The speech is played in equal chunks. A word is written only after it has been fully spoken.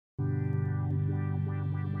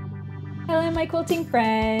Hello, my quilting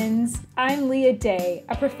friends. I'm Leah Day,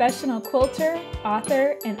 a professional quilter,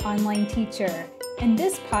 author, and online teacher. And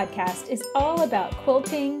this podcast is all about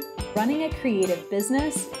quilting, running a creative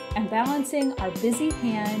business, and balancing our busy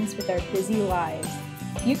hands with our busy lives.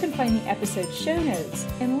 You can find the episode show notes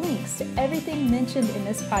and links to everything mentioned in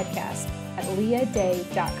this podcast at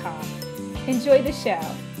leahday.com. Enjoy the show.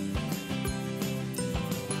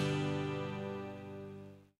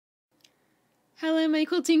 Hello, my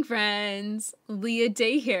quilting friends. Leah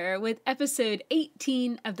Day here with episode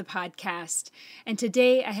 18 of the podcast. And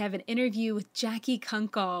today I have an interview with Jackie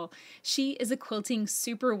Kunkel. She is a quilting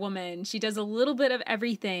superwoman. She does a little bit of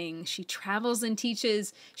everything. She travels and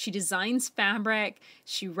teaches. She designs fabric.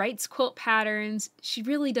 She writes quilt patterns. She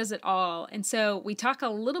really does it all. And so we talk a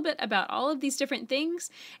little bit about all of these different things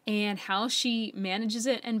and how she manages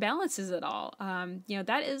it and balances it all.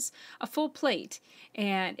 That is a full plate.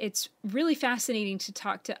 And it's really fascinating to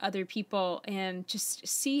talk to other people and just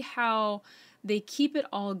see how they keep it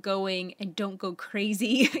all going and don't go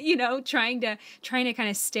crazy, trying to kind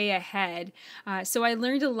of stay ahead. So I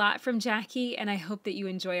learned a lot from Jackie, and I hope that you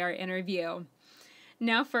enjoy our interview.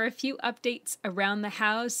 Now for a few updates around the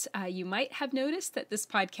house. You might have noticed that this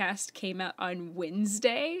podcast came out on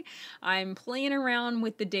Wednesday. I'm playing around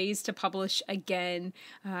with the days to publish again.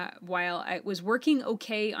 While I was working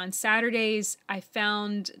okay on Saturdays, I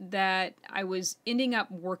found that I was ending up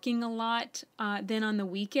working a lot then on the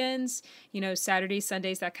weekends, Saturdays,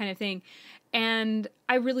 Sundays, that kind of thing. And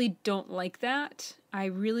I really don't like that. I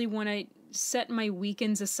really want to set my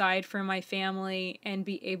weekends aside for my family and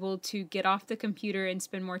be able to get off the computer and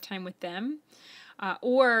spend more time with them,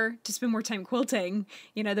 or to spend more time quilting.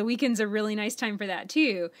 The weekends are a really nice time for that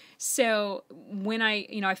too. So when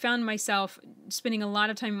I found myself spending a lot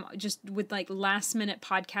of time just with like last minute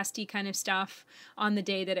podcasty kind of stuff on the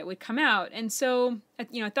day that it would come out. And so,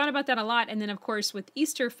 I thought about that a lot. And then of course with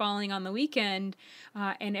Easter falling on the weekend,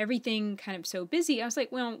 and everything kind of so busy, I was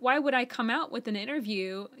like, well, why would I come out with an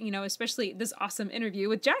interview, especially this awesome interview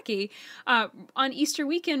with Jackie, on Easter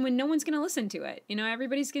weekend when no one's going to listen to it?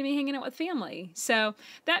 Everybody's going to be hanging out with family. So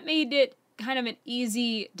that made it kind of an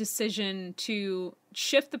easy decision to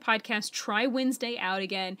shift the podcast, try Wednesday out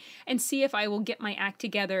again, and see if I will get my act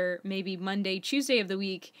together maybe Monday, Tuesday of the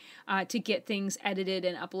week to get things edited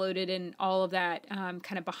and uploaded and all of that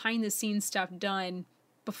kind of behind the scenes stuff done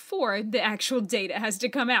before the actual date it has to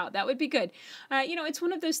come out. That would be good. It's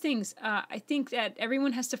one of those things. I think that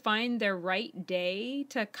everyone has to find their right day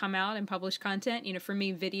to come out and publish content. For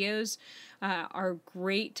me, videos are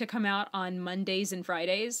great to come out on Mondays and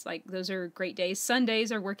Fridays. Like, those are great days.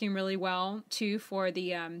 Sundays are working really well too for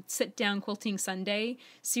the Sit Down Quilting Sunday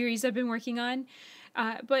series I've been working on.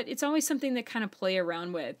 But it's always something to kind of play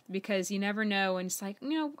around with, because you never know. And it's like,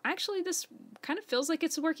 actually this kind of feels like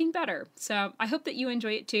it's working better. So I hope that you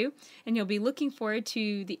enjoy it too. And you'll be looking forward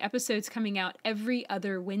to the episodes coming out every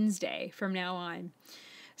other Wednesday from now on.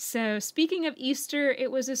 So speaking of Easter, it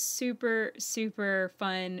was a super, super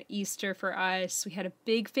fun Easter for us. We had a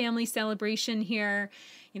big family celebration here,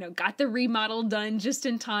 got the remodel done just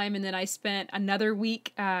in time. And then I spent another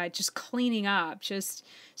week just cleaning up, just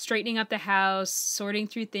straightening up the house, sorting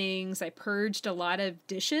through things. I purged a lot of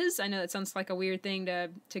dishes. I know that sounds like a weird thing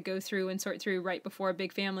to go through and sort through right before a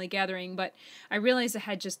big family gathering, but I realized I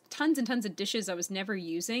had just tons and tons of dishes I was never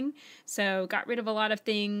using. So got rid of a lot of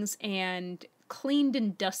things and cleaned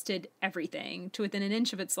and dusted everything to within an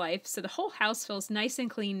inch of its life. So the whole house feels nice and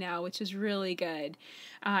clean now, which is really good.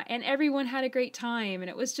 And everyone had a great time. And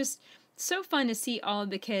it was just so fun to see all of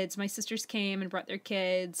the kids. My sisters came and brought their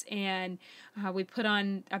kids, and we put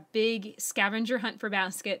on a big scavenger hunt for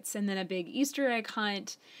baskets and then a big Easter egg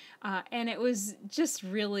hunt. And it was just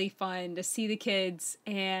really fun to see the kids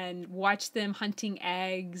and watch them hunting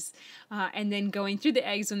eggs, and then going through the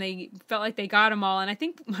eggs when they felt like they got them all. And I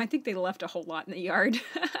think they left a whole lot in the yard.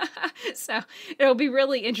 So it'll be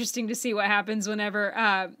really interesting to see what happens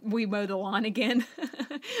whenever we mow the lawn again.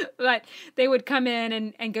 But they would come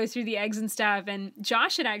in and go through the eggs and stuff. And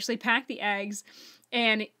Josh had actually packed the eggs.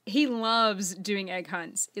 And he loves doing egg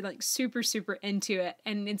hunts. He's like super, super into it.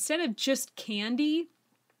 And instead of just candy,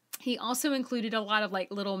 he also included a lot of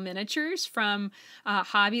like little miniatures from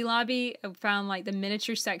Hobby Lobby. I found like the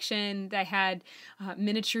miniature section that had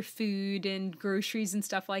miniature food and groceries and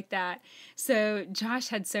stuff like that. So Josh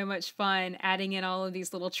had so much fun adding in all of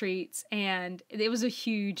these little treats, and it was a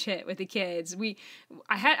huge hit with the kids.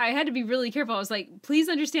 I had to be really careful. I was like, please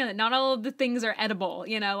understand that not all of the things are edible,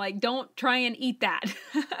 like don't try and eat that.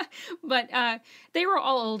 But they were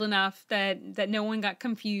all old enough that no one got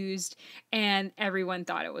confused, and everyone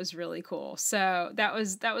thought it was was really cool. So that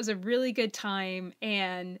was a really good time,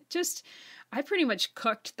 and just I pretty much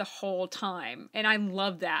cooked the whole time, and I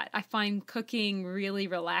love that. I find cooking really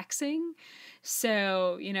relaxing.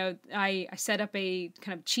 So, I set up a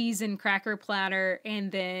kind of cheese and cracker platter,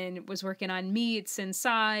 and then was working on meats and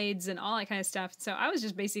sides and all that kind of stuff. So I was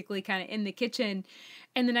just basically kind of in the kitchen.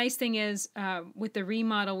 And the nice thing is, with the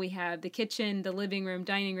remodel, we have the kitchen, the living room,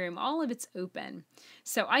 dining room, all of it's open.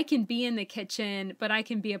 So I can be in the kitchen, but I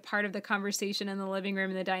can be a part of the conversation in the living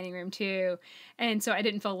room and the dining room too. And so I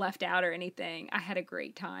didn't feel left out or anything. I had a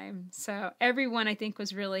great time. So everyone, I think,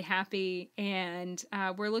 was really happy. And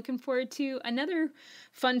we're looking forward to another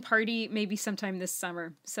fun party maybe sometime this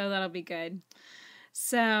summer. So that'll be good.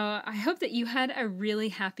 So I hope that you had a really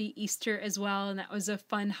happy Easter as well, and that was a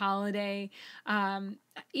fun holiday.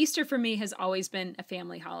 Easter for me has always been a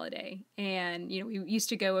family holiday, and we used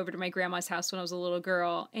to go over to my grandma's house when I was a little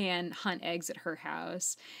girl and hunt eggs at her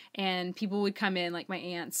house, and people would come in, like my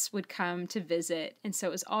aunts would come to visit, and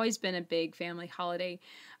so it's always been a big family holiday.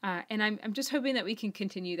 And I'm just hoping that we can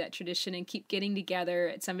continue that tradition and keep getting together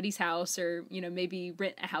at somebody's house, or maybe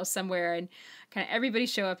rent a house somewhere and kind of everybody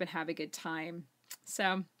show up and have a good time.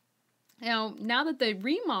 So, now that the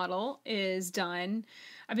remodel is done,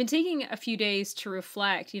 I've been taking a few days to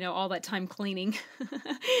reflect, all that time cleaning.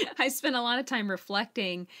 I spent a lot of time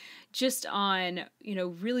reflecting just on,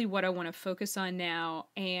 really what I want to focus on now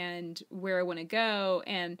and where I want to go,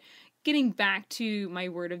 and getting back to my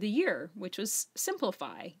word of the year, which was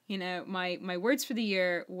simplify. My words for the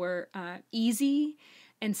year were easy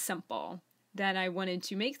and simple, that I wanted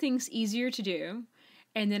to make things easier to do.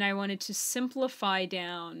 And then I wanted to simplify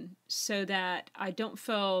down so that I don't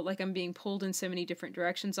feel like I'm being pulled in so many different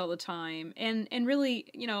directions all the time. And really,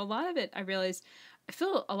 a lot of it, I realized I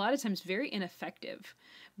feel a lot of times very ineffective,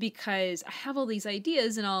 because I have all these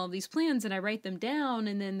ideas and all of these plans, and I write them down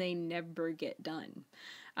and then they never get done.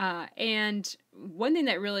 And one thing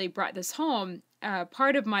that really brought this home,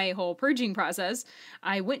 part of my whole purging process,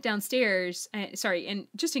 I went downstairs, and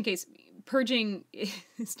just in case, purging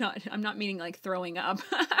is not, I'm not meaning like throwing up.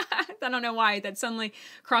 I don't know why that suddenly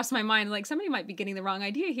crossed my mind. Like, somebody might be getting the wrong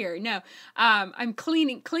idea here. No, I'm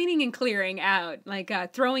cleaning and clearing out, like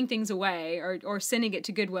throwing things away or sending it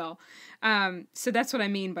to Goodwill. So that's what I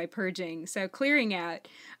mean by purging. So clearing out.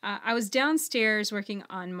 I was downstairs working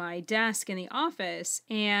on my desk in the office,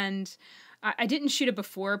 and I didn't shoot a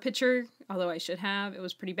before picture, although I should have. It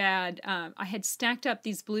was pretty bad. I had stacked up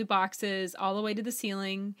these blue boxes all the way to the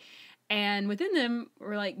ceiling, and within them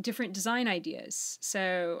were like different design ideas.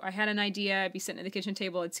 So I had an idea, I'd be sitting at the kitchen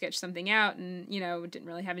table, I'd sketch something out, and, didn't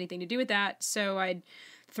really have anything to do with that. So I'd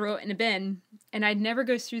throw it in a bin, and I'd never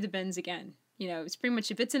go through the bins again. It's pretty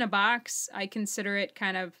much, if it's in a box, I consider it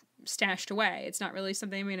kind of stashed away. It's not really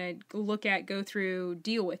something I'm going to look at, go through,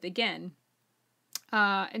 deal with again.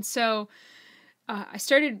 And so I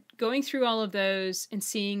started going through all of those and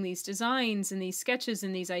seeing these designs and these sketches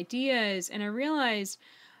and these ideas, and I realized,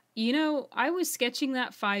 I was sketching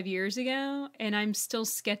that 5 years ago, and I'm still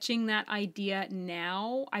sketching that idea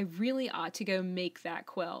now. I really ought to go make that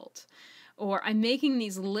quilt. Or I'm making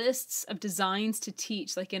these lists of designs to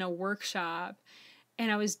teach, like in a workshop,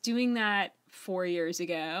 and I was doing that 4 years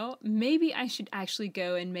ago. Maybe I should actually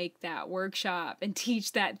go and make that workshop and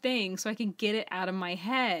teach that thing so I can get it out of my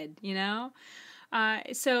head,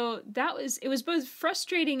 So it was both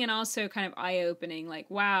frustrating and also kind of eye-opening, like,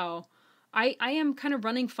 wow, I am kind of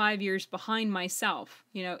running 5 years behind myself,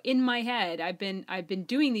 in my head. I've been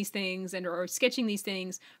doing these things or sketching these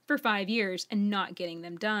things for 5 years and not getting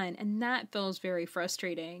them done. And that feels very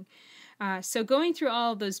frustrating. So going through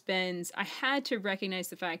all of those bins, I had to recognize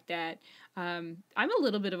the fact that I'm a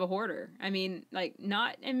little bit of a hoarder. I mean, like,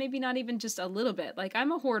 and maybe not even just a little bit. Like,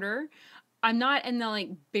 I'm a hoarder. I'm not in the like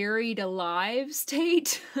buried alive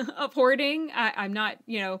state of hoarding. I'm not,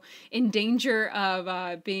 in danger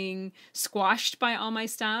of being squashed by all my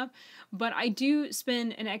stuff, but I do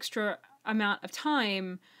spend an extra amount of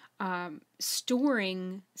time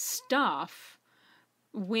storing stuff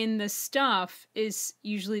when the stuff is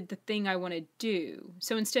usually the thing I want to do.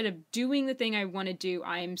 So instead of doing the thing I want to do,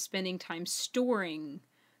 I'm spending time storing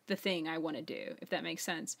the thing I want to do, if that makes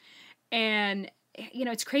sense. And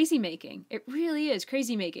it's crazy making. It really is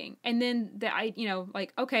crazy making. And then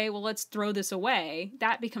like, okay, well, let's throw this away.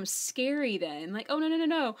 That becomes scary then. Like, oh,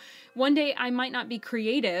 no. One day I might not be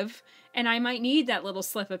creative, and I might need that little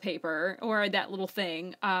slip of paper or that little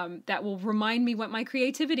thing that will remind me what my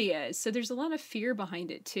creativity is. So there's a lot of fear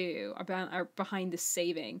behind it too, behind the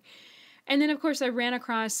saving. And then, of course, I ran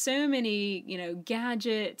across so many,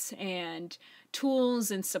 gadgets and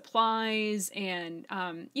tools and supplies and,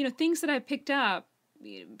 things that I picked up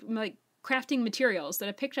like crafting materials that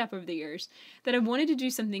I picked up over the years that I wanted to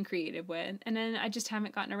do something creative with, and then I just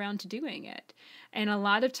haven't gotten around to doing it. And a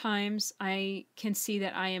lot of times I can see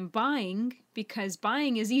that I am buying, because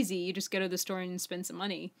buying is easy. You just go to the store and spend some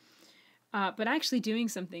money. But actually doing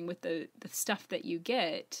something with the stuff that you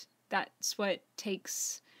get, that's what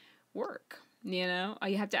takes work. You know,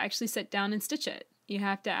 you have to actually sit down and stitch it. You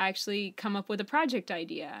have to actually come up with a project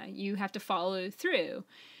idea. You have to follow through.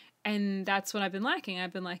 And that's what I've been lacking.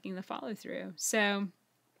 I've been lacking the follow through. So,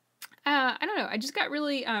 I don't know. I just got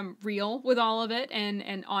really real with all of it,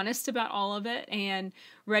 and honest about all of it, and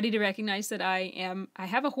ready to recognize that I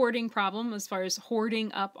have a hoarding problem as far as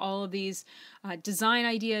hoarding up all of these design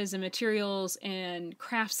ideas and materials and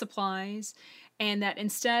craft supplies. And that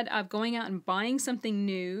instead of going out and buying something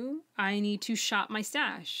new, I need to shop my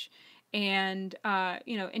stash and,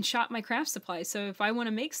 and shop my craft supplies. So if I want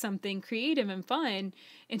to make something creative and fun,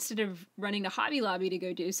 instead of running to Hobby Lobby to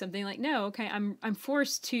go do something, like, no, okay, I'm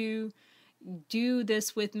forced to do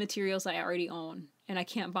this with materials I already own, and I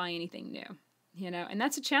can't buy anything new. And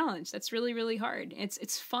that's a challenge. That's really, really hard.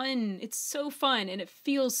 It's fun. It's so fun, and it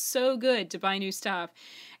feels so good to buy new stuff.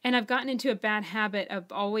 And I've gotten into a bad habit of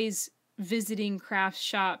always visiting craft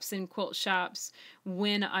shops and quilt shops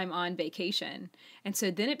when I'm on vacation. And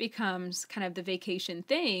so then it becomes kind of the vacation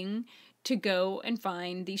thing to go and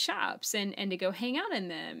find these shops and to go hang out in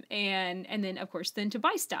them. And then, of course, then to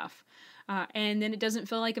buy stuff. And then it doesn't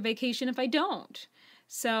feel like a vacation if I don't.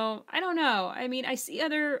 So I don't know. I mean, I see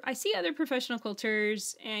other professional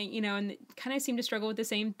quilters, and kind of seem to struggle with the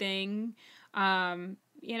same thing.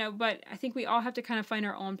 But I think we all have to kind of find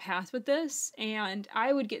our own path with this. And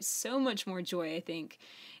I would get so much more joy, I think,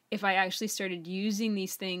 if I actually started using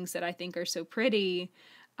these things that I think are so pretty,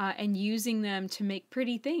 and using them to make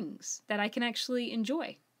pretty things that I can actually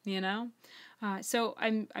enjoy, So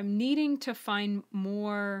I'm needing to find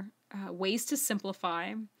more ways to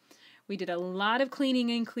simplify. We did a lot of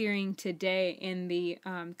cleaning and clearing today in the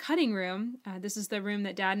cutting room. This is the room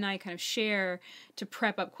that Dad and I kind of share to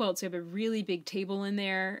prep up quilts. We have a really big table in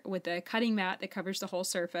there with a cutting mat that covers the whole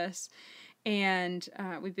surface. And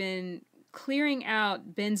we've been clearing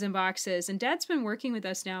out bins and boxes. And Dad's been working with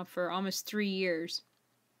us now for almost 3 years.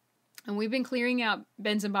 And we've been clearing out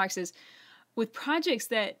bins and boxes with projects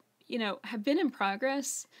that, have been in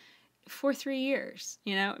progress for 3 years.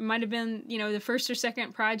 It might have been, the first or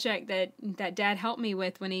second project that Dad helped me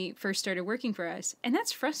with when he first started working for us. And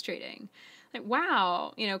that's frustrating. Like,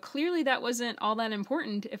 wow, clearly that wasn't all that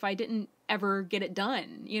important if I didn't ever get it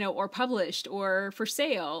done, or published or for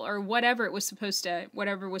sale or whatever was supposed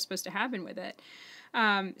to happen with it.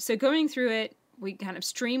 So going through it, we kind of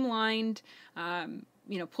streamlined,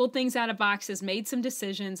 pulled things out of boxes, made some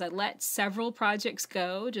decisions. I let several projects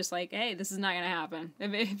go, just like, hey, this is not going to happen.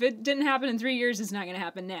 If it didn't happen in 3 years, it's not going to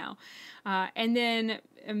happen now. And then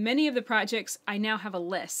many of the projects, I now have a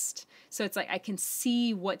list. So it's like I can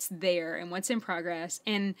see what's there and what's in progress.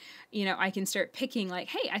 And, I can start picking like,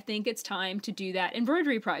 hey, I think it's time to do that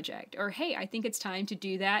embroidery project. Or, hey, I think it's time to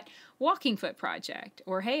do that walking foot project.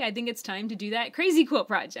 Or, hey, I think it's time to do that crazy quilt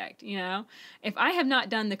project. If I have not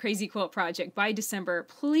done the crazy quilt project by December,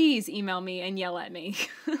 please email me and yell at me.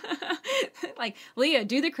 Like, Leah,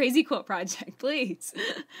 do the crazy quilt project, please.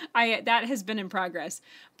 That has been in progress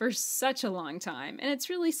for such a long time. And it's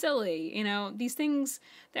really silly. These things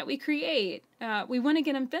that we create, we want to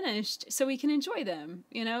get them finished so we can enjoy them,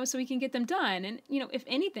 so we can get them done. And, if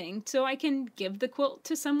anything, so I can give the quilt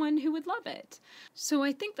to someone who would love it. So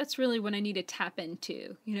I think that's really what I need to tap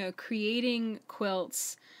into, creating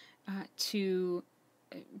quilts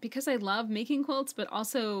because I love making quilts, but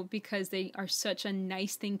also because they are such a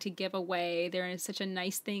nice thing to give away. They're such a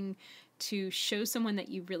nice thing to show someone that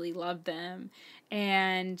you really love them.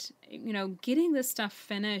 And, getting this stuff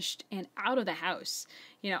finished and out of the house.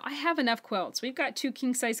 I have enough quilts. We've got 2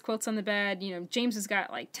 king-size quilts on the bed. James has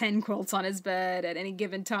got like 10 quilts on his bed at any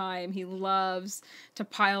given time. He loves to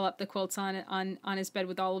pile up the quilts on his bed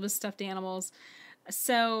with all of his stuffed animals.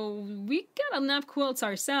 So we got enough quilts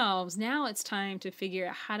ourselves. Now it's time to figure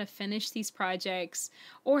out how to finish these projects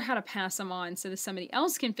or how to pass them on so that somebody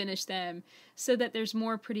else can finish them so that there's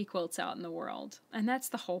more pretty quilts out in the world. And that's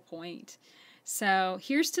the whole point. So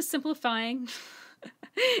here's to simplifying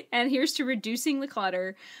and here's to reducing the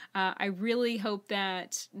clutter. I really hope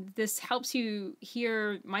that this helps you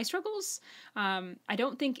hear my struggles. I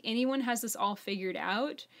don't think anyone has this all figured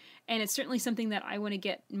out. And it's certainly something that I want to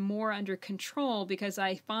get more under control because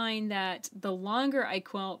I find that the longer I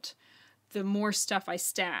quilt, the more stuff I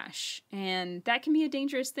stash. And that can be a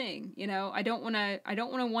dangerous thing. You know, I don't want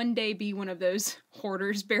to one day be one of those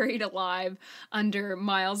hoarders buried alive under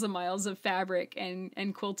miles and miles of fabric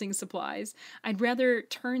and quilting supplies. I'd rather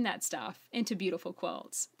turn that stuff into beautiful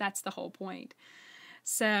quilts. That's the whole point.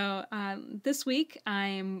 So this week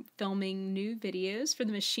I'm filming new videos for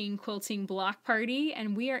the Machine Quilting Block Party,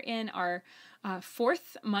 and we are in our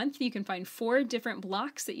 4th month. You can find 4 different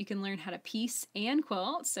blocks that you can learn how to piece and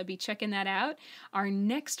quilt, so be checking that out. Our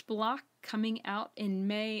next block coming out in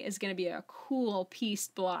May is going to be a cool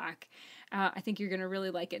pieced block. I think you're going to really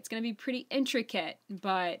like it. It's going to be pretty intricate,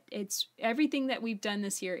 but it's everything that we've done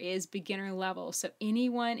this year is beginner level. So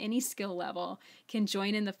anyone, any skill level can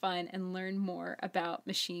join in the fun and learn more about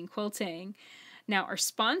machine quilting. Now, our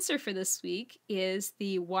sponsor for this week is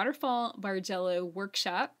the Waterfall Bargello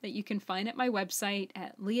workshop that you can find at my website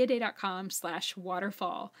at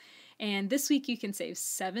leahday.com/waterfall. And this week you can save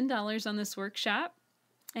 $7 on this workshop.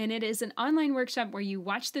 And it is an online workshop where you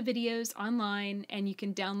watch the videos online and you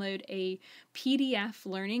can download a PDF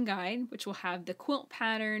learning guide, which will have the quilt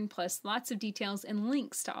pattern plus lots of details and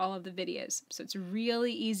links to all of the videos. So it's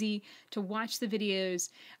really easy to watch the videos.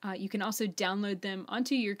 You can also download them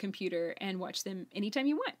onto your computer and watch them anytime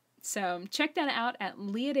you want. So check that out at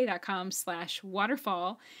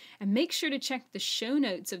leahday.com/waterfall, and make sure to check the show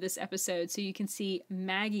notes of this episode so you can see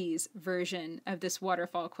Maggie's version of this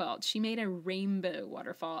waterfall quilt. She made a rainbow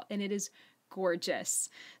waterfall and it is gorgeous.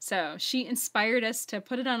 So she inspired us to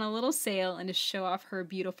put it on a little sale and to show off her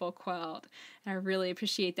beautiful quilt. And I really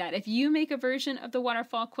appreciate that. If you make a version of the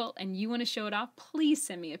waterfall quilt and you want to show it off, please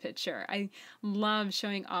send me a picture. I love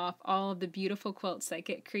showing off all of the beautiful quilts that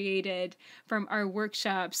get created from our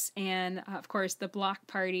workshops and, of course, the block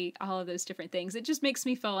party, all of those different things. It just makes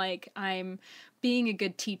me feel like I'm being a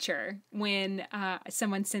good teacher when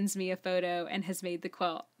someone sends me a photo and has made the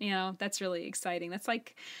quilt. You know, that's really exciting. That's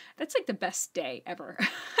like the best day ever.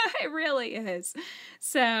 It really is.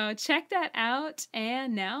 So check that out.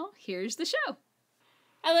 And now here's the show.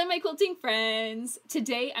 Hello, my quilting friends.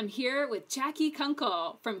 Today I'm here with Jackie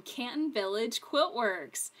Kunkel from Canton Village Quilt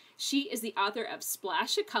Works. She is the author of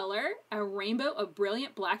Splash of Color, a rainbow of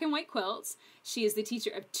brilliant black and white quilts. She is the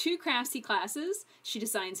teacher of 2 craftsy classes. She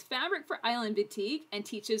designs fabric for Island Boutique and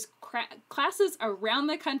teaches classes around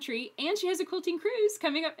the country. And she has a quilting cruise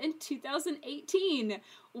coming up in 2018.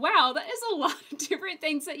 Wow, that is a lot of different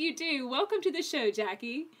things that you do. Welcome to the show,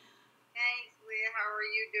 Jackie. Thanks, Leah. How are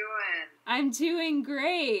you doing? I'm doing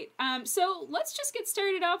great. So let's just get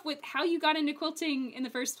started off with how you got into quilting in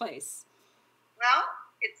the first place. Well,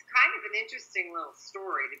 it's kind of an interesting little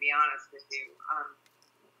story, to be honest with you. I've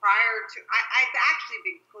actually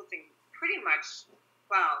been quilting pretty much,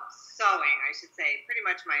 sewing, I should say, pretty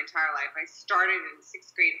much my entire life. I started in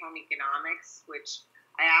 6th grade home economics, which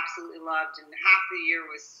I absolutely loved, and half the year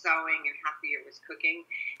was sewing and half the year was cooking.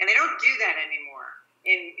 And they don't do that anymore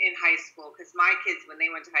in high school, because my kids, when they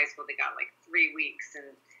went to high school, they got like 3 weeks,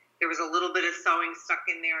 and there was a little bit of sewing stuck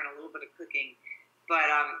in there and a little bit of cooking. But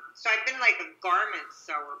so I've been like a garment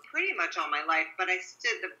sewer pretty much all my life. But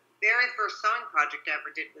the very first sewing project I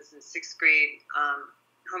ever did was in 6th grade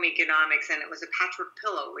home economics, and it was a patchwork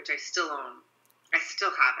pillow, which I still own. I still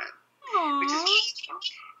have it. Aww. Which is so.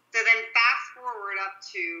 Then fast forward up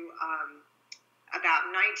to about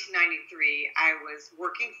 1993, I was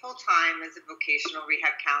working full time as a vocational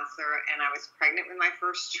rehab counselor, and I was pregnant with my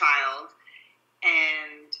first child,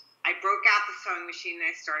 and I broke out the sewing machine and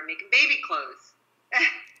I started making baby clothes. And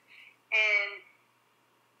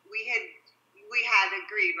we had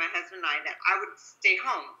agreed, my husband and I, that I would stay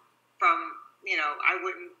home from, I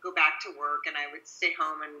wouldn't go back to work, and I would stay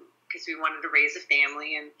home, and because we wanted to raise a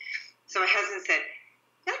family. And so my husband said,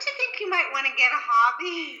 "Don't you think you might want to get a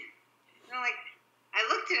hobby?" And I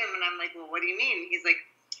looked at him and I'm like, "Well, what do you mean?" He's like,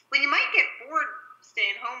 "Well, you might get bored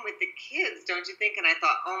staying home with the kids, don't you think?" And I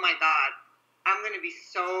thought, oh my God, I'm going to be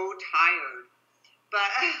so tired. But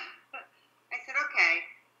I said, okay.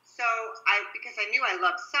 So because I knew I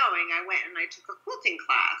loved sewing, I went and I took a quilting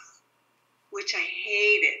class, which I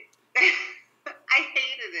hated. I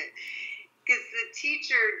hated it because the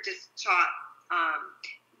teacher just taught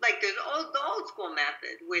the old school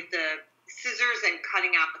method with the scissors and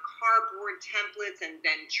cutting out the cardboard templates and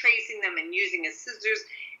then tracing them and using a scissors.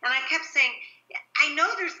 And I kept saying, I know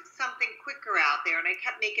there's something quicker out there. And I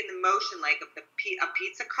kept making the motion like of a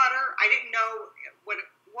pizza cutter. I didn't know what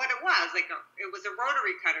it was. It was a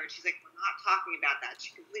rotary cutter. And she's like, we're not talking about that.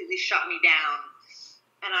 She completely shut me down.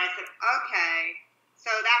 And I said, okay. So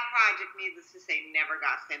that project, needless to say, never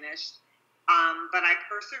got finished. But I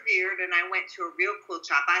persevered and I went to a real quilt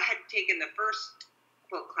shop. I had taken the first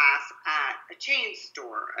quilt class at a chain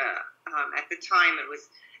store. At the time, it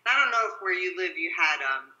was, I don't know if where you live you had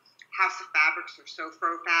House of Fabrics or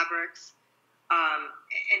Sofro Fabrics.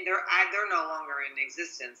 And they're no longer in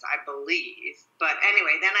existence, I believe. But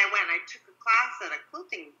anyway, then I went and I took a class at a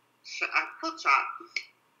quilt shop,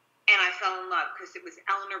 and I fell in love because it was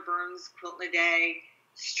Eleanor Burns' Quilt in a Day,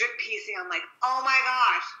 strip piecing. I'm like, oh my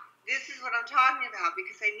gosh, this is what I'm talking about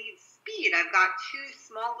because I need speed. I've got two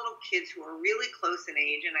small little kids who are really close in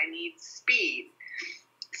age, and I need speed.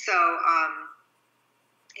 So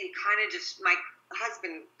it kind of just, my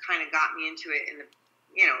husband kind of got me into it in the,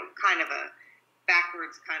 kind of a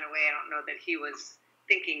backwards kind of way. I don't know that he was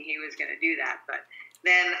thinking he was going to do that, but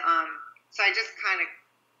then so I just kind of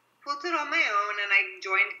quilted on my own, and I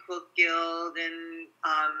joined Quilt Guild, and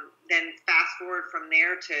then fast forward from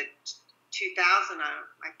there to 2000,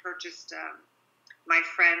 I purchased my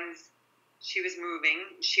friend's. She was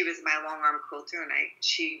moving. She was my long arm quilter, and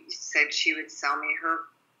she said she would sell me her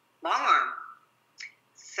long arm.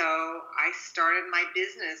 So I started my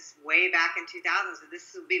business way back in 2000. So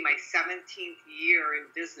this will be my 17th year in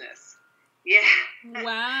business. Yeah.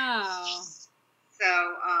 Wow. So,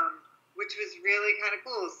 which was really kind of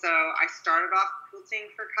cool. So I started off quilting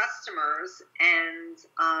for customers, and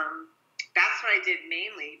that's what I did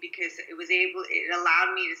mainly because it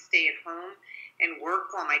allowed me to stay at home and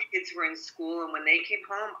work while my kids were in school. And when they came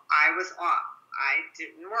home, I was off. I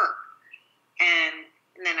didn't work. And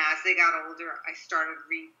then as they got older, I started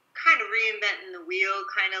kind of reinventing the wheel,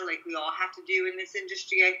 kind of like we all have to do in this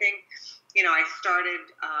industry, I think. I started,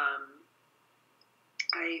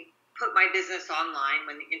 I put my business online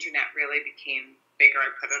when the internet really became bigger.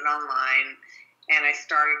 I put it online, and I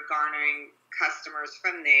started garnering customers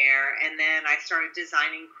from there. And then I started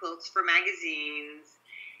designing quilts for magazines,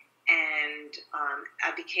 and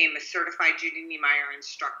I became a certified Judy Niemeyer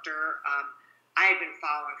instructor. I had been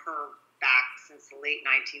following her back since the late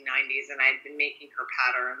 1990s, and I'd been making her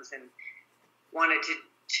patterns and wanted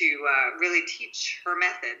to really teach her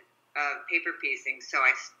method of paper piecing. So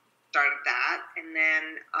I started that, and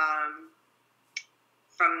then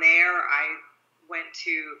from there I went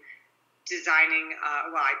to designing.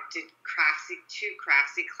 I did two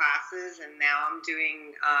craftsy classes, and now I'm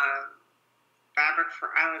doing fabric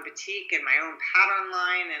for Island Batik and my own pattern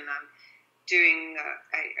line, and I'm doing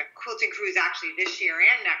a quilting cruise actually this year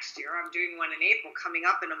and next year. I'm doing one in April coming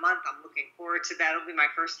up in a month. I'm looking forward to that. It'll be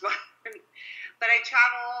my first one. But I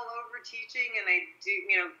travel all over teaching, and I do,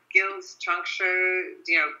 guilds, trunk shows,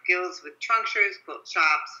 guilds with trunk shows, quilt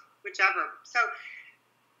shops, whichever. So,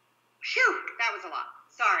 phew, that was a lot.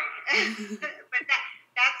 Sorry. But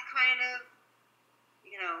that's kind of,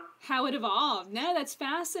 how it evolved. No, that's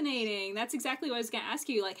fascinating. That's exactly what I was going to ask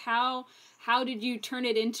you. Like, how did you turn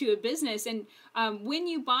it into a business? And when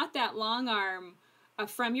you bought that long arm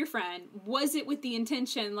from your friend, was it with the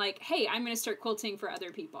intention like, hey, I'm going to start quilting for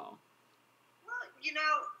other people? Well,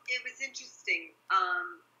 it was interesting.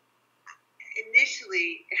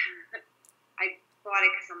 Initially, I bought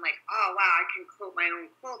it because I'm like, oh, wow, I can quilt my own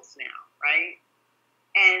quilts now, right?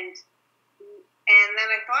 And then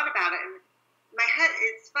I thought about it, and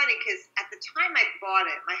it's funny because at the time I bought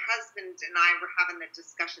it, my husband and I were having that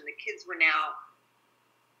discussion. The kids were now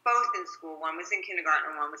both in school. One was in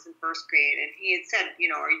kindergarten and one was in first grade. And he had said,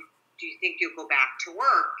 do you think you'll go back to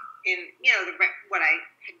work in, what I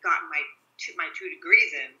had gotten my 2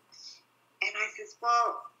 degrees in? And I says,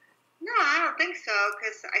 well, no, I don't think so,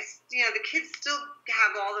 because the kids still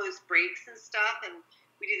have all those breaks and stuff, and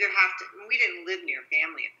we didn't live near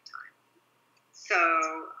family at the time. So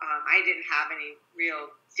I didn't have any real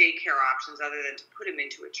daycare options other than to put him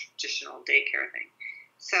into a traditional daycare thing.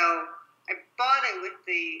 So I bought it with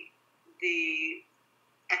the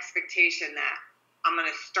expectation that I'm going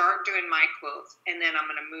to start doing my quilts, and then I'm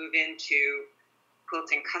going to move into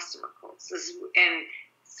quilting customer quilts. And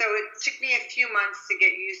so it took me a few months to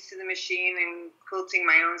get used to the machine and quilting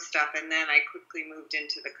my own stuff, and then I quickly moved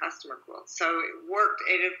into the customer quilts. So it worked.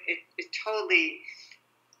 It totally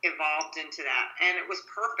evolved into that, and it was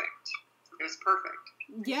perfect. It was perfect.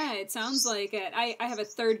 Yeah, it sounds like it. I have a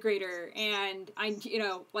 3rd grader, and I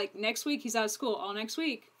like next week he's out of school all next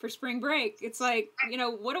week for spring break. It's like,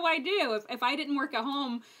 what do I do if I didn't work at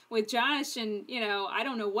home with Josh, and I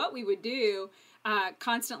don't know what we would do.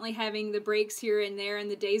 Constantly having the breaks here and there, and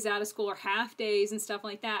the days out of school or half days and stuff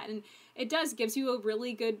like that, and it gives you a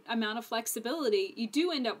really good amount of flexibility. You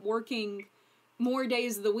do end up working more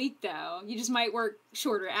days of the week, though. You just might work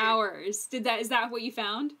shorter hours. Is that what you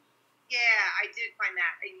found? Yeah, I did find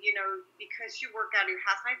that, because you work out of your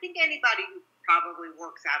house. And I think anybody who probably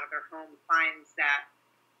works out of their home finds that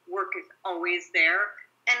work is always there.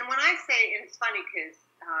 And when I say, and it's funny because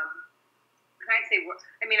when I say,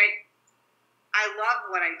 I mean, I love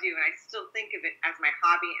what I do, and I still think of it as my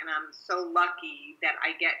hobby, and I'm so lucky that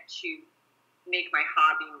I get to make my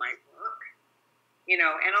hobby my work, you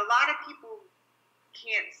know, and a lot of people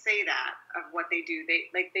can't say that of what they do.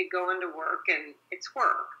 They go into work and it's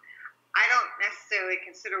work. I don't necessarily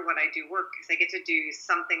consider what I do work because I get to do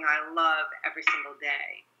something I love every single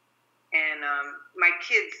day. And my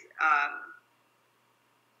kids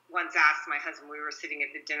once asked my husband, we were sitting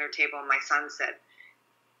at the dinner table, and my son said,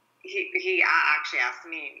 he actually asked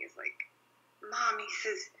me, and he's like, Mom, he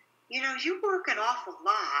says, you know, you work an awful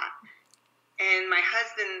lot. And my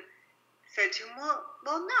husband said to him,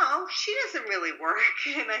 well, no, she doesn't really work.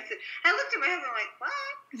 And I looked at my husband like,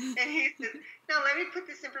 what? And he says, no, let me put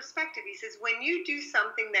this in perspective. He says, when you do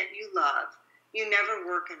something that you love, you never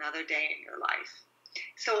work another day in your life.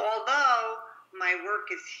 So although my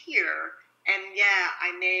work is here, and yeah,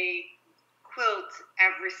 I may quilt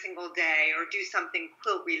every single day or do something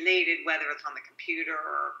quilt related, whether it's on the computer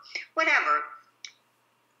or whatever,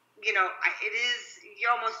 you know, you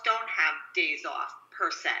almost don't have days off per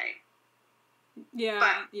se.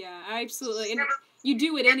 Yeah, absolutely. And you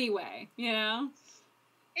do it anyway, you know?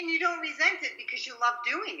 And you don't resent it because you love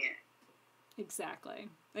doing it. Exactly.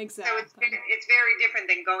 So it's very different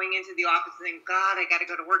than going into the office and saying, God, I got to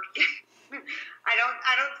go to work again. I don't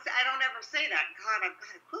ever say that. God, I've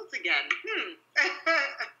got to quilt again.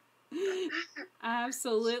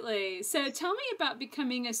 Absolutely. So tell me about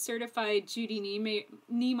becoming a certified Judy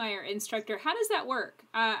Niemeyer instructor. How does that work?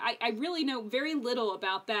 I really know very little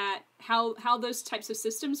about that, how those types of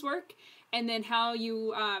systems work, and then how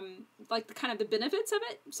you, like the kind of the benefits of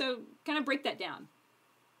it. So kind of break that down.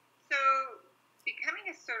 So becoming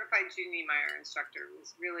a certified Judy Niemeyer instructor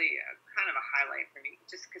was really kind of a highlight for me,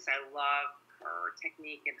 just because I love her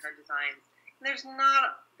technique and her designs. And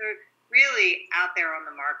they're really out there on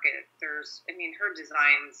the market. Her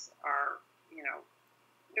designs are, you know,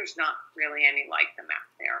 there's not really any like them out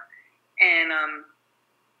there. And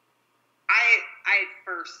I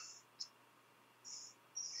first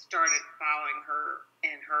started following her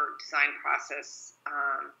and her design process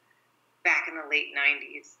back in the late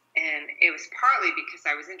 90s. And it was partly because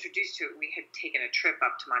I was introduced to it. We had taken a trip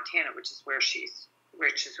up to Montana, which is where she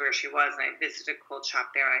was, and I visited a quilt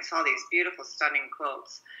shop there, and I saw these beautiful, stunning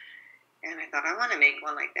quilts. And I thought, I want to make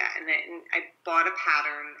one like that. And I bought a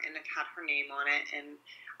pattern, and it had her name on it, and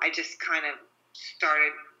I just kind of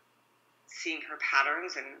started seeing her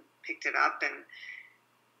patterns and picked it up. And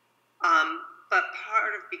but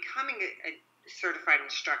part of becoming a certified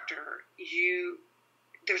instructor,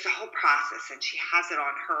 there's a whole process, and she has it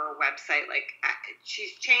on her website. Like,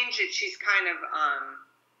 she's changed it. She's kind of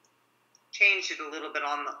changed it a little bit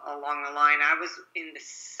along the line. I was in the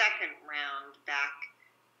second round back,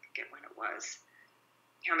 I forget when it was,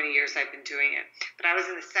 how many years I've been doing it, but I was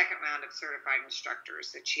in the second round of certified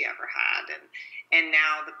instructors that she ever had, and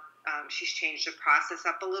now she's changed the process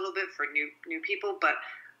up a little bit for new people, but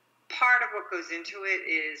part of what goes into it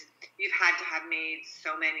is you've had to have made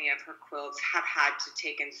so many of her quilts, have had to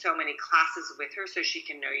take in so many classes with her so she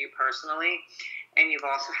can know you personally, and you've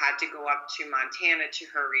also had to go up to Montana to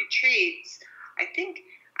her retreats.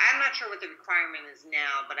 I'm not sure what the requirement is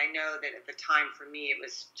now, but I know that at the time for me it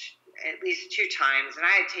was at least 2 times, and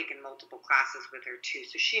I had taken multiple classes with her too,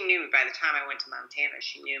 so she knew me. By the time I went to Montana,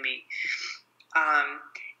 she knew me.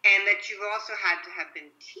 And that you've also had to have been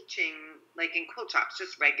teaching, like in quilt shops,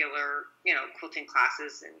 just regular, you know, quilting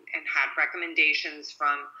classes, and had recommendations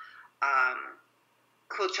from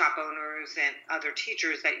quilt shop owners and other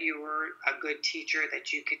teachers that you were a good teacher,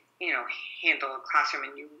 that you could, you know, handle a classroom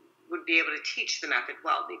and you would be able to teach the method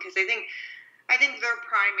well. Because I think their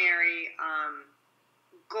primary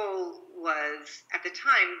goal was, at the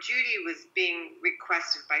time, Judy was being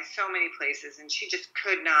requested by so many places, and she just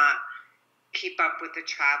could not keep up with the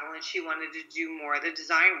travel, and she wanted to do more of the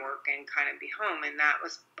design work and kind of be home. And that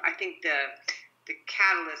was, I think, the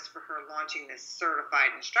catalyst for her launching this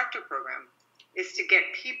certified instructor program, is to get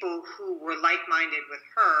people who were like-minded with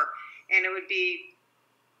her. And it would be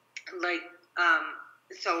like,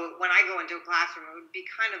 so when I go into a classroom, it would be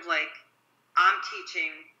kind of like I'm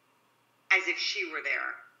teaching as if she were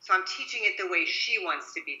there. So I'm teaching it the way she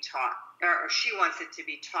wants to be taught, or she wants it to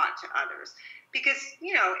be taught to others. Because,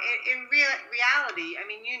 you know, in reality, I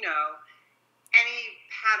mean, you know, any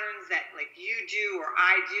patterns that, like, you do or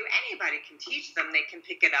I do, anybody can teach them. They can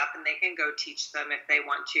pick it up and they can go teach them if they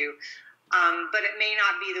want to. But it may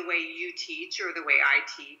not be the way you teach or the way I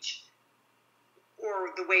teach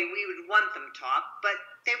or the way we would want them taught, but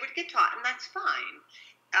they would get taught, and that's fine.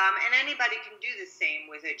 And anybody can do the same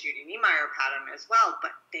with a Judy Niemeyer pattern as well,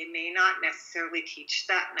 but they may not necessarily teach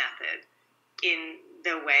that method in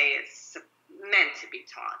the way it's meant to be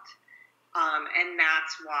taught. And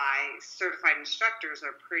that's why certified instructors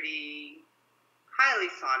are pretty highly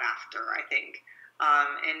sought after, I think.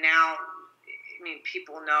 And now, I mean,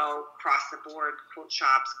 people know across the board, quilt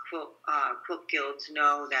shops, quilt guilds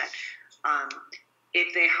know that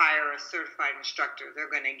if they hire a certified instructor, they're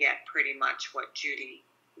going to get pretty much what Judy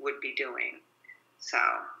would be doing. So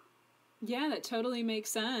yeah, that totally makes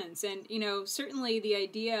sense. And certainly the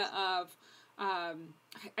idea of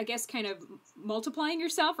I guess kind of multiplying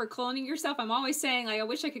yourself or cloning yourself. I'm always saying, like, I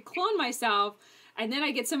wish I could clone myself and then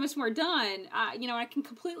I get so much more done. I can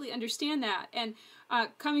completely understand that. And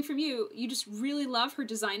coming from you, you just really love her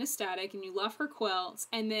design aesthetic and you love her quilts.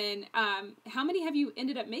 And then how many have you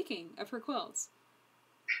ended up making of her quilts?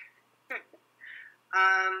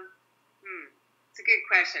 It's a good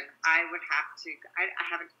question. I would have to. I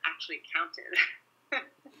haven't actually counted.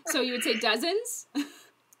 So you would say dozens?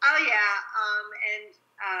 Oh yeah. And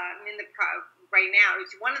right now,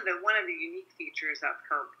 it's one of the unique features of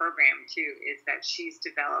her program too is that she's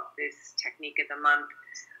developed this technique of the month.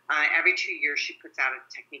 Every 2 years, she puts out a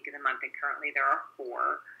technique of the month, and currently there are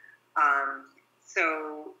 4.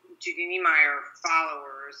 So Judy Niemeyer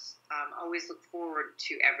followers always look forward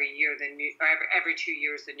to every 2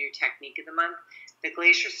 years, the new technique of the month. The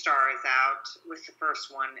Glacier Star is out with the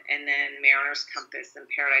first one, and then Mariner's Compass and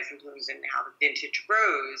Paradise in Blooms, and now the Vintage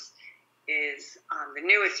Rose is the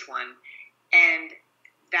newest one. And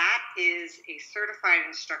that is a certified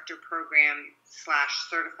instructor program /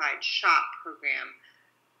 certified shop program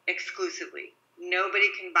exclusively. Nobody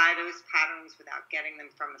can buy those patterns without getting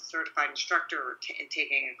them from a certified instructor or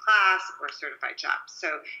taking a class or a certified shop.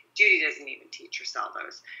 So Judy doesn't even teach or sell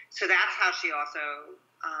those. So that's how she also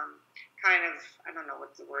kind of, I don't know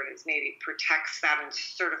what the word is, maybe protects that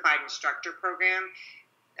certified instructor program.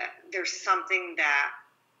 There's something that,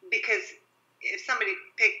 because if somebody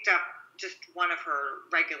picked up just one of her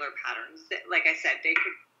regular patterns, like I said, they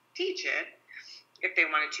could teach it if they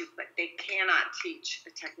wanted to, but they cannot teach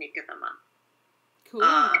a technique of the month. Cool.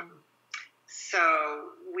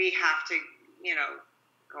 So we have to,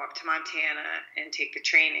 go up to Montana and take the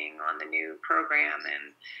training on the new program,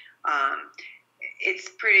 and it's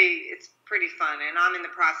pretty fun. And I'm in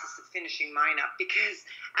the process of finishing mine up because,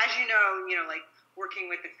 as you know, like working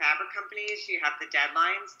with the fabric companies, you have the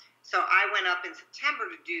deadlines. So I went up in September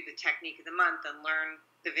to do the technique of the month and learn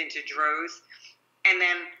the Vintage Rose, and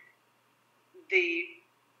then the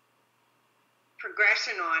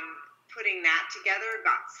progression on putting that together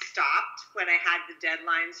got stopped when I had the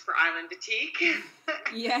deadlines for Island Batik.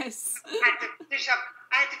 Yes. I had to finish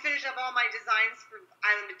up all my designs for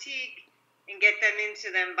Island Batik and get them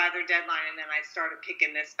into them by their deadline, and then I started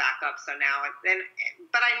picking this back up. So now,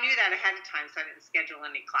 but I knew that ahead of time, so I didn't schedule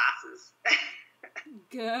any classes.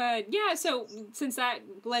 Good. Yeah, so since that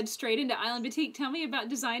led straight into Island Batik, tell me about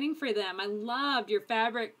designing for them. I loved your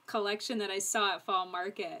fabric collection that I saw at Fall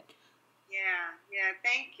Market. Yeah,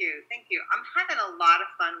 thank you. I'm having a lot of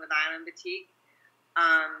fun with Island Batik.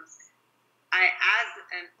 As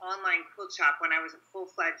an online quilt shop, when I was a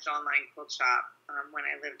full-fledged online quilt shop, when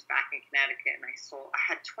I lived back in Connecticut, and I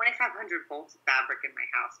had 2,500 bolts of fabric in my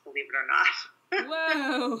house, believe it or not.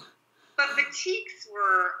 Whoa. But batiks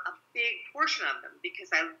were a big portion of them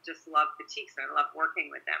because I just love batiks and I love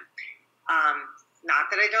working with them.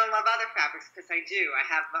 Not that I don't love other fabrics, because I do. I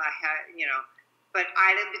have, but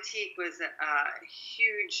Island Batik was a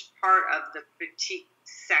huge part of the batik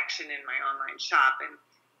section in my online shop. And,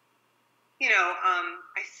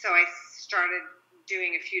 I started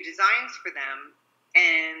doing a few designs for them,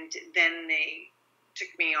 and then they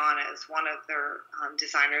took me on as one of their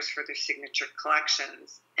designers for their signature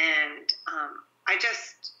collections. And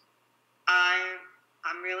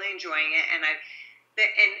I'm really enjoying it. And I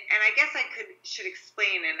guess I should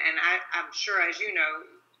explain, and I'm sure, as you know,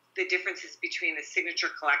 the differences between the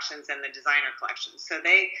signature collections and the designer collections. So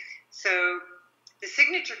the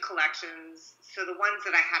signature collections, so the ones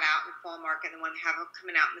that I had out in Fall Market, and the one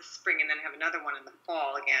coming out in the spring, and then have another one in the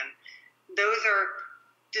fall again, those are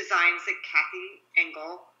designs that Kathy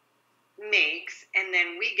Engel makes, and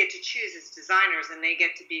then we get to choose as designers, and they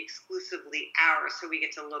get to be exclusively ours. So we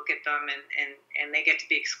get to look at them, and they get to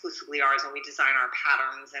be exclusively ours, and we design our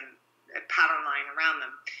patterns and a pattern line around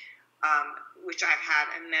them, which I've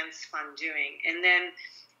had immense fun doing. And then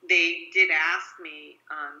they did ask me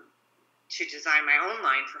to design my own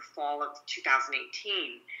line for fall of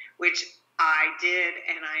 2018, which I did,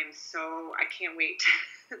 and I can't wait.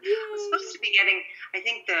 I'm supposed to be getting, I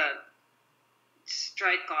think the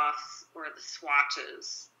strike-offs or the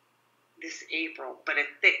swatches this April, but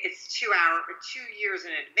it's 2 years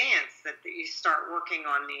in advance that you start working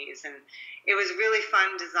on these, and it was really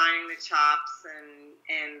fun designing the chops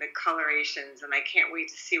and the colorations, and I can't wait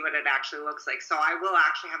to see what it actually looks like. So I will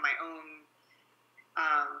actually have my own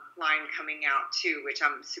line coming out too, which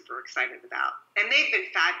I'm super excited about. And they've been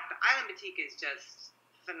Island Batik is just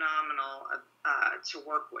phenomenal to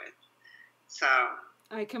work with. So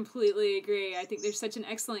I completely agree. I think they're such an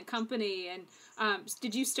excellent company. And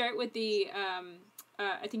did you start with the,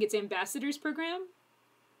 I think it's Ambassadors program?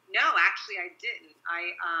 No, actually I didn't.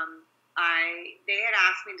 They had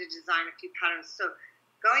asked me to design a few patterns. So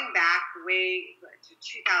going back way to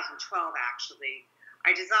 2012, actually,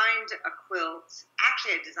 I designed a quilt.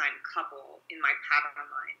 Actually, I designed a couple in my pattern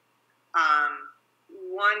line.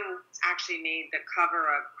 One actually made the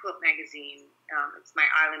cover of Quilt magazine. It's my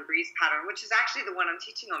Island Breeze pattern, which is actually the one I'm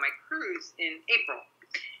teaching on my cruise in April.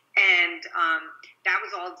 And that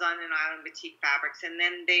was all done in Island Batik fabrics. And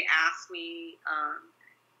then they asked me,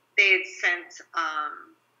 they had sent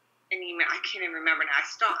an email. I can't even remember now.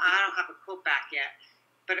 I don't have the quilt back yet,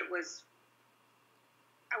 but it was,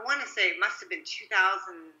 I want to say it must have been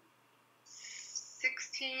 2016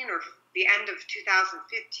 or the end of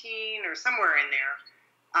 2015 or somewhere in there.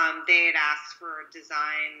 They had asked for a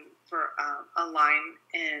design for a line,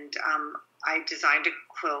 and I designed a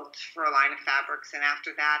quilt for a line of fabrics. And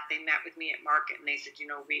after that, they met with me at market, and they said,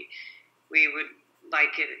 we would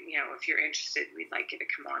like it, if you're interested, we'd like you to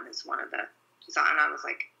come on as one of the design. I was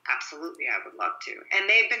like, absolutely, I would love to. And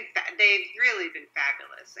they've really been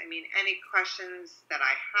fabulous. I mean, any questions that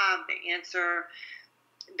I have, they answer.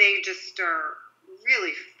 They just are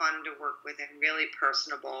really fun to work with and really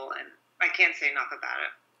personable, and I can't say enough about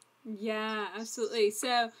it. Yeah, absolutely.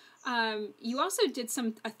 So you also did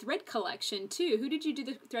a thread collection too. Who did you do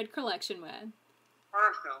the thread collection with?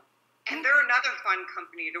 Orville. And they're another fun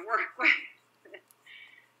company to work with.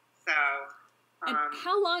 So and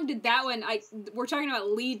how long did that one, we're talking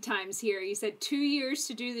about lead times here. You said 2 years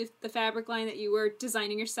to do the fabric line that you were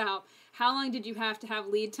designing yourself. How long did you have to have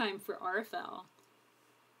lead time for RFL?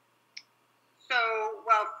 So,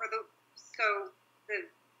 well, for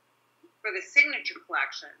the signature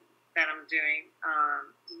collection that I'm doing, for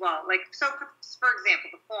example,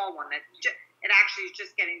 the fall one, it actually is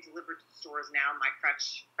just getting delivered to stores now, my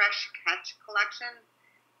Fresh Catch collection,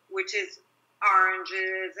 which is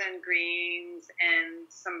oranges and greens and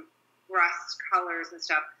some rust colors and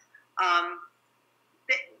stuff.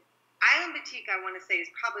 The Island Batik, I want to say, is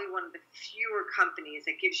probably one of the fewer companies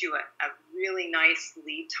that gives you a really nice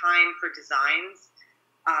lead time for designs,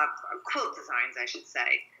 quilt designs, I should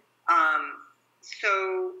say.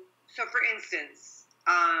 So for instance,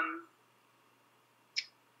 I'm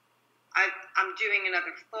doing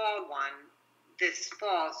another fall one this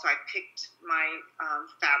fall, so I picked my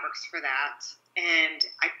fabrics for that, and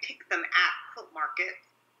I picked them at Quilt Market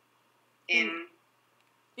in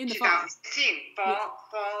 2016,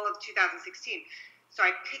 fall of 2016. So I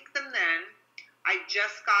picked them then. I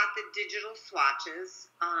just got the digital swatches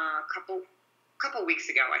a couple weeks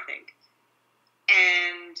ago, I think,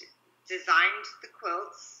 and designed the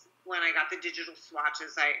quilts. When I got the digital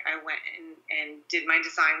swatches, I went and did my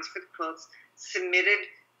designs for the quilts, submitted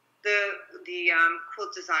the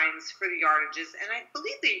quilt designs for the yardages, and I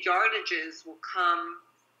believe the yardages will come.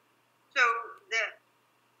 So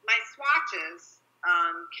my swatches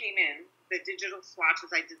came in, the digital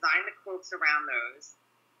swatches. I designed the quilts around those,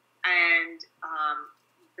 and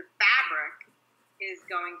the fabric is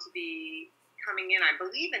going to be coming in, I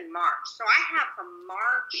believe, in March. So I have from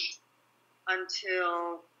March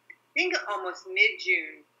until I think almost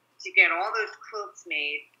mid-June to get all those quilts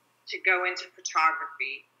made to go into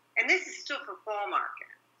photography. And this is still for fall market.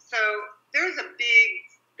 So there's a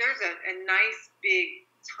nice big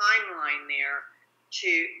timeline there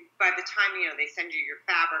by the time, they send you your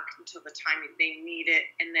fabric until the time they need it,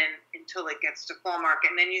 and then until it gets to fall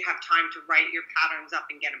market. And then you have time to write your patterns up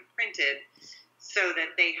and get them printed so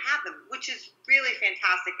that they have them, which is really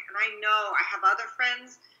fantastic. And I know I have other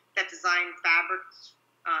friends that design fabrics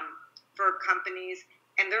for companies,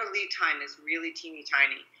 and their lead time is really teeny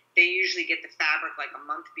tiny. They usually get the fabric like a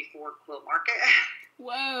month before quilt market.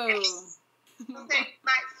 Whoa.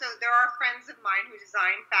 So there are friends of mine who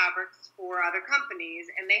design fabrics for other companies,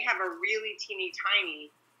 and they have a really teeny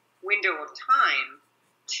tiny window of time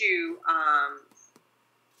to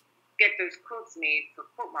get those quilts made for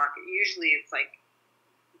quilt market. Usually it's like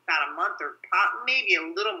about a month or maybe a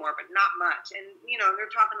little more, but not much. And,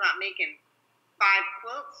 they're talking about making 5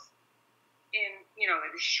 quilts. in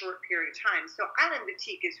a short period of time. So Island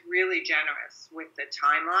Boutique is really generous with the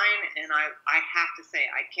timeline, and I have to say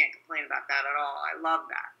I can't complain about that at all. I love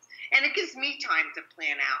that. And it gives me time to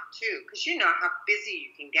plan out too, because you know how busy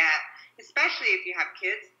you can get, especially if you have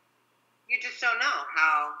kids. You just don't know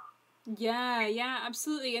how. Yeah,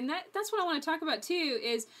 absolutely. And that's what I want to talk about too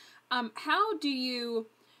is how do you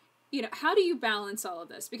balance all of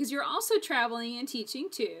this? Because you're also traveling and teaching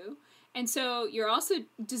too. And so you're also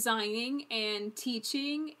designing and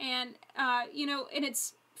teaching and, and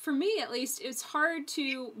it's, for me at least, it's hard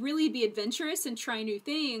to really be adventurous and try new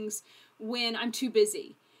things when I'm too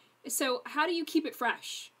busy. So how do you keep it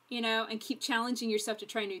fresh, and keep challenging yourself to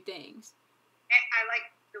try new things? I like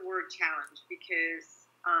the word challenge because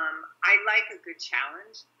I like a good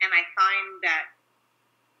challenge, and I find that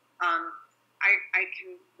I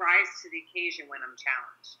can rise to the occasion when I'm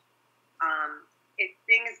challenged. If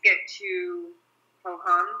things get too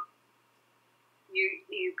ho-hum,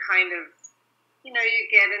 you kind of, you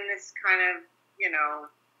get in this kind of,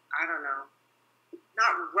 I don't know,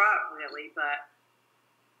 not rut really, but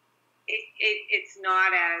it's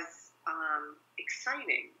not as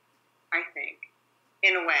exciting, I think,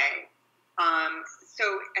 in a way. So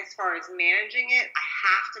as far as managing it, I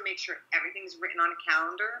have to make sure everything's written on a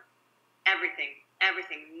calendar. Everything,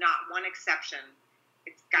 not one exception.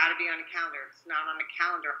 It's got to be on a calendar. If it's not on a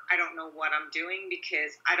calendar, I don't know what I'm doing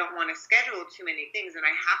because I don't want to schedule too many things. And I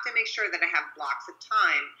have to make sure that I have blocks of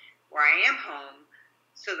time where I am home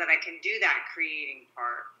so that I can do that creating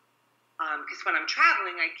part. Because when I'm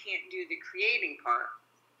traveling, I can't do the creating part.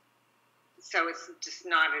 So it's just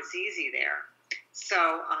not as easy there.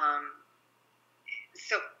 So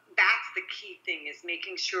that's the key thing is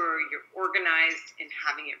making sure you're organized and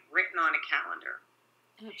having it written on a calendar.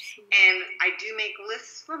 Absolutely. And I do make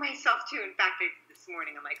lists for myself too. In fact, this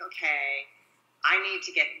morning I'm like, okay, I need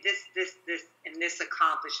to get this, and this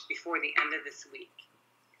accomplished before the end of this week.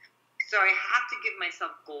 So I have to give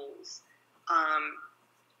myself goals.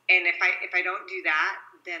 And if I don't do that,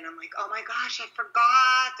 then I'm like, oh my gosh, I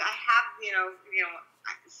forgot. I have,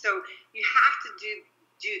 so you have to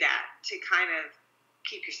do that to kind of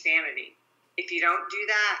keep your sanity. If you don't do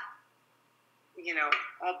that,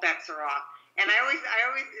 all bets are off. And I always,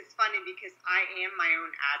 it's funny because I am my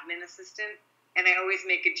own admin assistant, and I always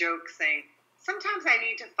make a joke saying, sometimes I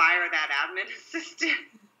need to fire that admin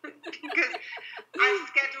assistant because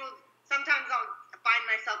sometimes I'll find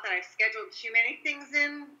myself that I've scheduled too many things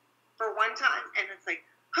in for one time, and it's like,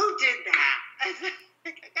 who did that?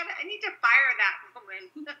 I need to fire that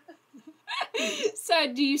woman.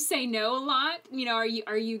 So do you say no a lot?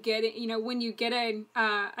 Are you getting, when you get an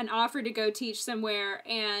offer to go teach somewhere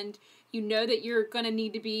and you know that you're going to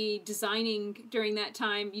need to be designing during that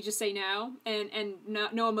time, you just say no and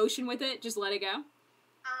no emotion with it, just let it go?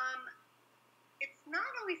 It's not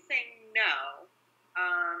always saying no,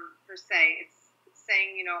 per se. It's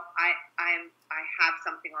saying, I have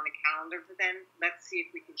something on the calendar, but then let's see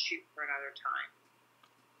if we can shoot for another time.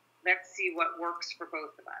 Let's see what works for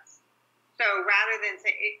both of us. So rather than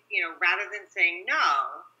saying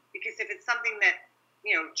no, because if it's something that,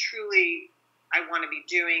 truly I want to be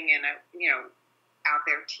doing and, out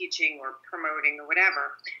there teaching or promoting or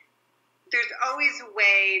whatever, there's always a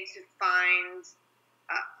way to find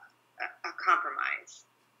a compromise.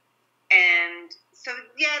 And so,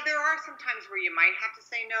 yeah, there are some times where you might have to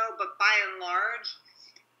say no, but by and large,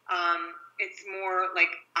 it's more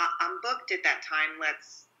like I'm booked at that time.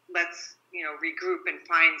 Let's regroup and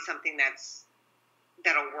find something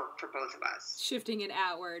that'll work for both of us. Shifting it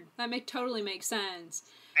outward. That totally makes sense.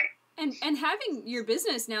 Right. And having your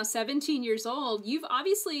business now 17 years old, you've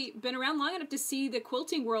obviously been around long enough to see the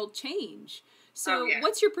quilting world change. So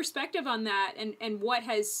what's your perspective on that and what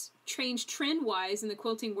has changed trend-wise in the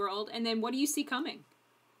quilting world, and then what do you see coming?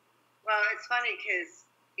 Well, it's funny because,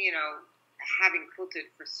 having quilted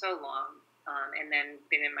for so long and then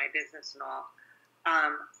been in my business and all,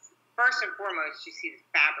 first and foremost, you see the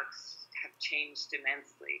fabrics have changed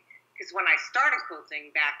immensely. Because when I started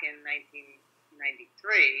quilting back in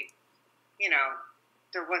 1993,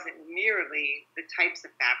 there wasn't nearly the types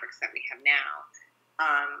of fabrics that we have now.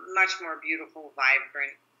 Much more beautiful,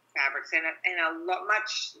 vibrant fabrics and a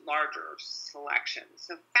much larger selection.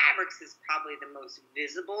 So fabrics is probably the most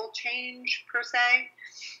visible change per se.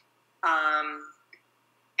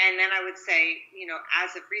 And then I would say,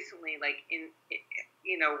 as of recently, like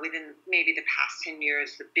within maybe the past 10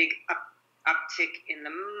 years, the big uptick in the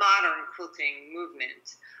modern quilting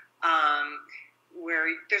movement,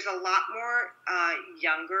 where there's a lot more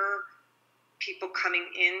younger people coming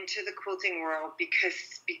into the quilting world because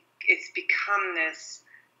it's become this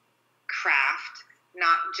craft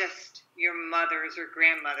not just your mother's or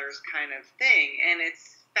grandmother's kind of thing. And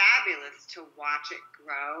it's fabulous to watch it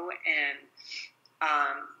grow and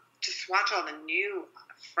just watch all the new,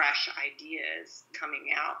 fresh ideas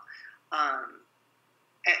coming out.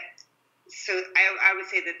 So I would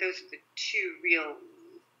say that those are the two real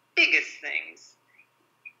biggest things.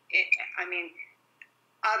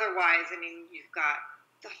 Otherwise, you've got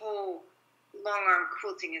the whole long arm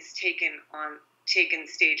quilting has taken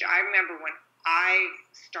stage. I remember when I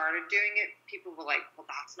started doing it, people were like, well,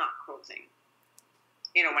 that's not quilting.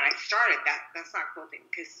 When I started, that's not quilting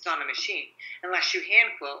because it's on a machine. Unless you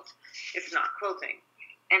hand quilt, it's not quilting.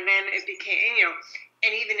 And then it became,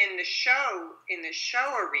 and even in the show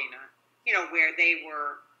arena, where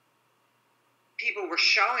people were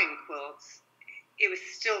showing quilts, it was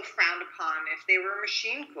still frowned upon if they were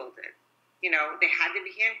machine quilted. They had to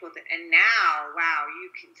be hand quilted. And now, wow,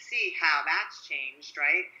 you can see how that's changed,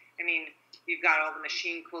 right? You've got all the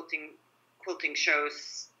machine quilting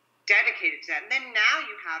shows dedicated to that. And then now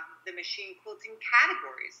you have the machine quilting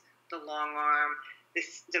categories, the long arm, the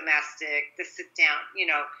domestic, the sit down,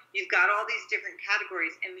 you've got all these different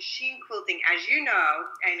categories. And machine quilting, as you know,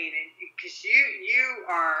 because you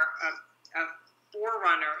are a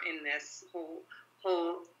forerunner in this whole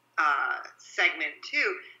segment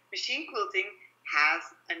too, machine quilting has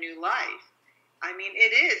a new life.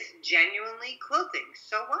 It is genuinely quilting.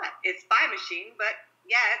 So what? It's by machine, but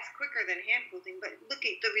yeah, it's quicker than hand quilting, but look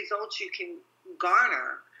at the results you can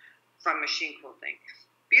garner from machine quilting.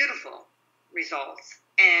 Beautiful results.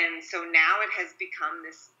 And so now it has become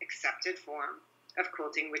this accepted form of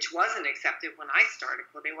quilting, which wasn't accepted when I started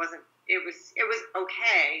quilting. It was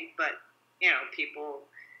okay, but people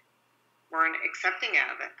weren't accepting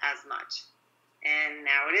of it as much. And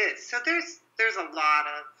now it is. So there's a lot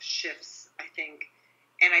of shifts, I think.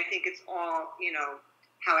 And I think it's all,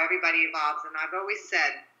 how everybody evolves. And I've always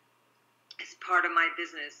said, as part of my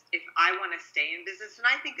business, if I want to stay in business, and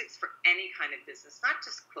I think it's for any kind of business, not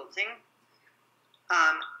just quilting,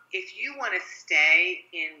 if you want to stay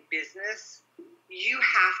in business, you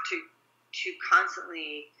have to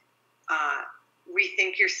constantly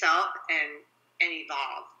rethink yourself and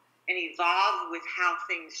evolve with how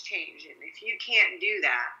things change. And if you can't do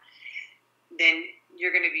that, then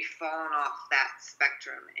you're going to be falling off that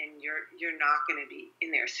spectrum, and you're not going to be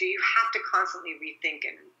in there. So you have to constantly rethink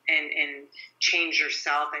and change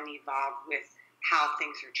yourself and evolve with how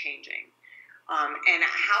things are changing. And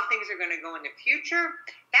how things are going to go in the future,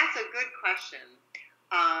 that's a good question.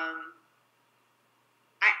 I'm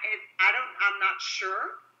not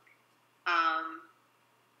sure,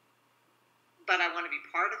 but I want to be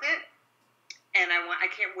part of it, and I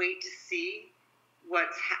can't wait to see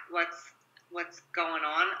what's going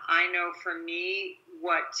on. I know for me,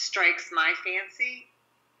 what strikes my fancy,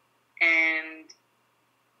 and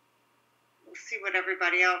we'll see what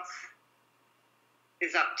everybody else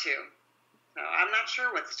is up to. So I'm not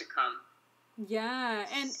sure what's to come. Yeah,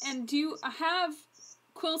 and do you have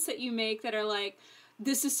quilts that you make that are like,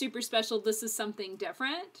 this is super special, this is something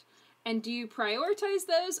different? And do you prioritize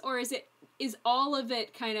those, or is all of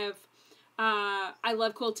it kind of, I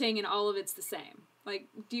love quilting and all of it's the same? Like,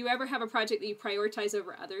 do you ever have a project that you prioritize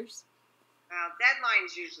over others?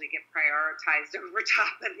 Deadlines usually get prioritized over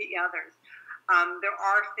top of the others. There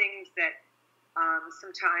are things that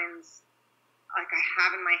sometimes, like, I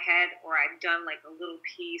have in my head, or I've done like a little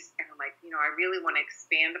piece, and I'm like, I really want to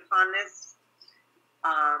expand upon this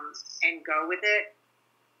and go with it.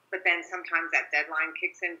 But then sometimes that deadline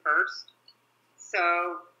kicks in first.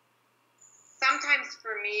 So sometimes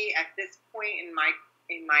for me, at this point in my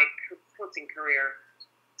quilting career,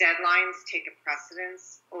 deadlines take a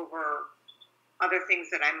precedence over other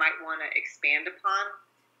things that I might want to expand upon.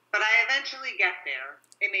 But I eventually get there.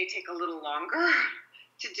 It may take a little longer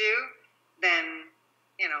to do than,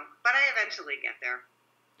 but I eventually get there.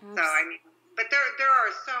 Absolutely. So but there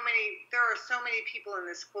are so many people in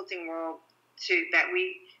this quilting world too that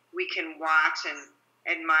we can watch and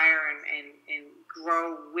admire and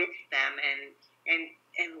grow with them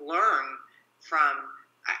and learn from.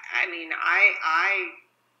 I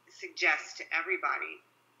suggest to everybody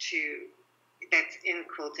that's in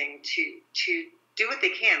quilting to do what they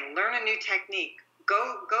can. Learn a new technique.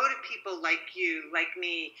 Go to people like you, like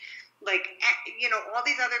me, like all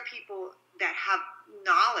these other people that have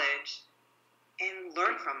knowledge, and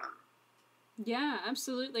learn from them. Yeah,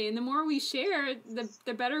 absolutely. And the more we share,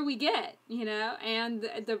 the better we get, and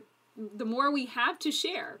the more we have to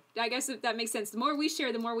share. I guess if that makes sense. The more we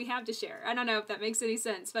share, the more we have to share. I don't know if that makes any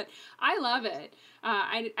sense, but I love it.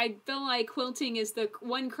 I feel like quilting is the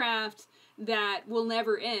one craft that will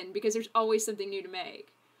never end because there's always something new to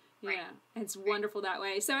make. Yeah, it's wonderful that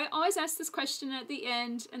way. So I always ask this question at the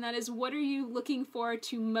end, and that is, what are you looking forward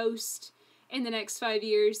to most in the next 5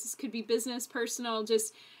 years? This could be business, personal,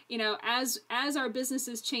 just, you know, as our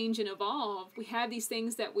businesses change and evolve, we have these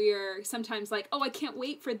things that we are sometimes like, oh, I can't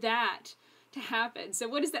wait for that to happen. So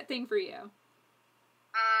what is that thing for you?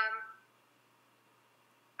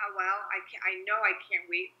 Well, I know I can't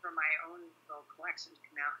wait for my own little collection to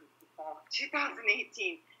come out in the fall of 2018.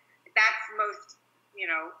 That's most, you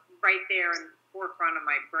know, right there in the forefront of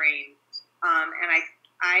my brain. And I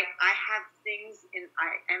have things and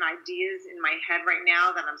ideas in my head right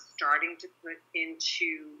now that I'm starting to put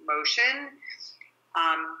into motion,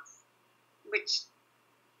 which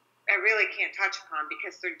I really can't touch upon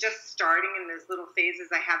because they're just starting in those little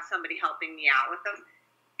phases. I have somebody helping me out with them.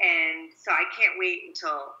 And so I can't wait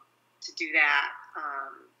to do that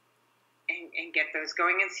and get those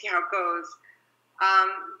going and see how it goes.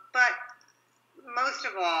 But most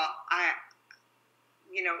of all,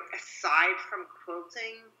 aside from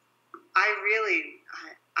quilting,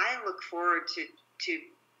 I look forward to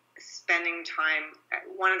spending time.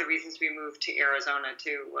 One of the reasons we moved to Arizona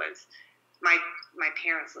too was my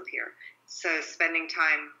parents live here, so spending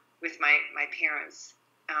time with my parents.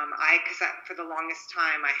 Because for the longest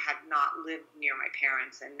time I had not lived near my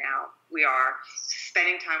parents, and now we are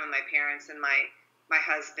spending time with my parents and my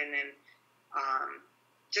husband, and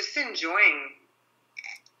just enjoying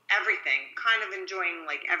everything, kind of enjoying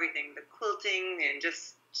like everything, the quilting and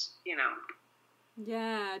just, you know.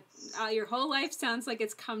 Yeah, your whole life sounds like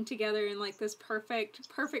it's come together in like this perfect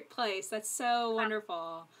place. That's so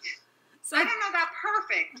wonderful. So, I don't know about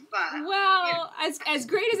perfect, but well, as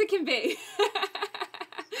great as it can be.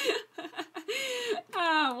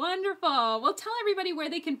 Wonderful. Well, tell everybody where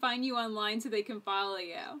they can find you online so they can follow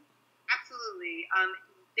you. Absolutely.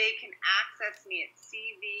 They can access me at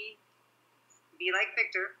CV like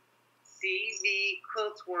Victor,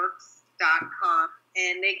 cvquiltworks.com,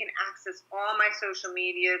 and they can access all my social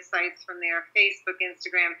media sites from there: Facebook,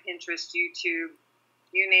 Instagram, Pinterest, YouTube,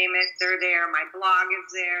 you name it, they're there. My blog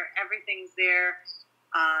is there. Everything's there.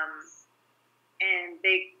 And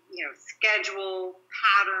they, schedule,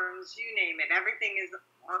 patterns, you name it. Everything is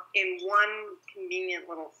in one convenient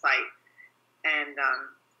little site. And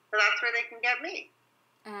so that's where they can get me.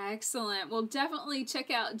 Excellent. Well, definitely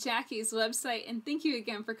check out Jackie's website, and thank you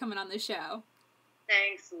again for coming on the show.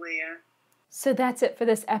 Thanks, Leah. So that's it for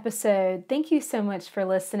this episode. Thank you so much for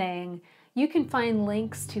listening. You can find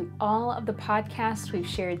links to all of the podcasts we've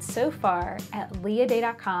shared so far at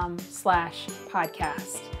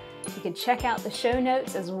leahday.com/podcast. You can check out the show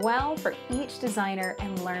notes as well for each designer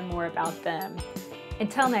and learn more about them.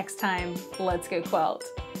 Until next time, let's go quilt.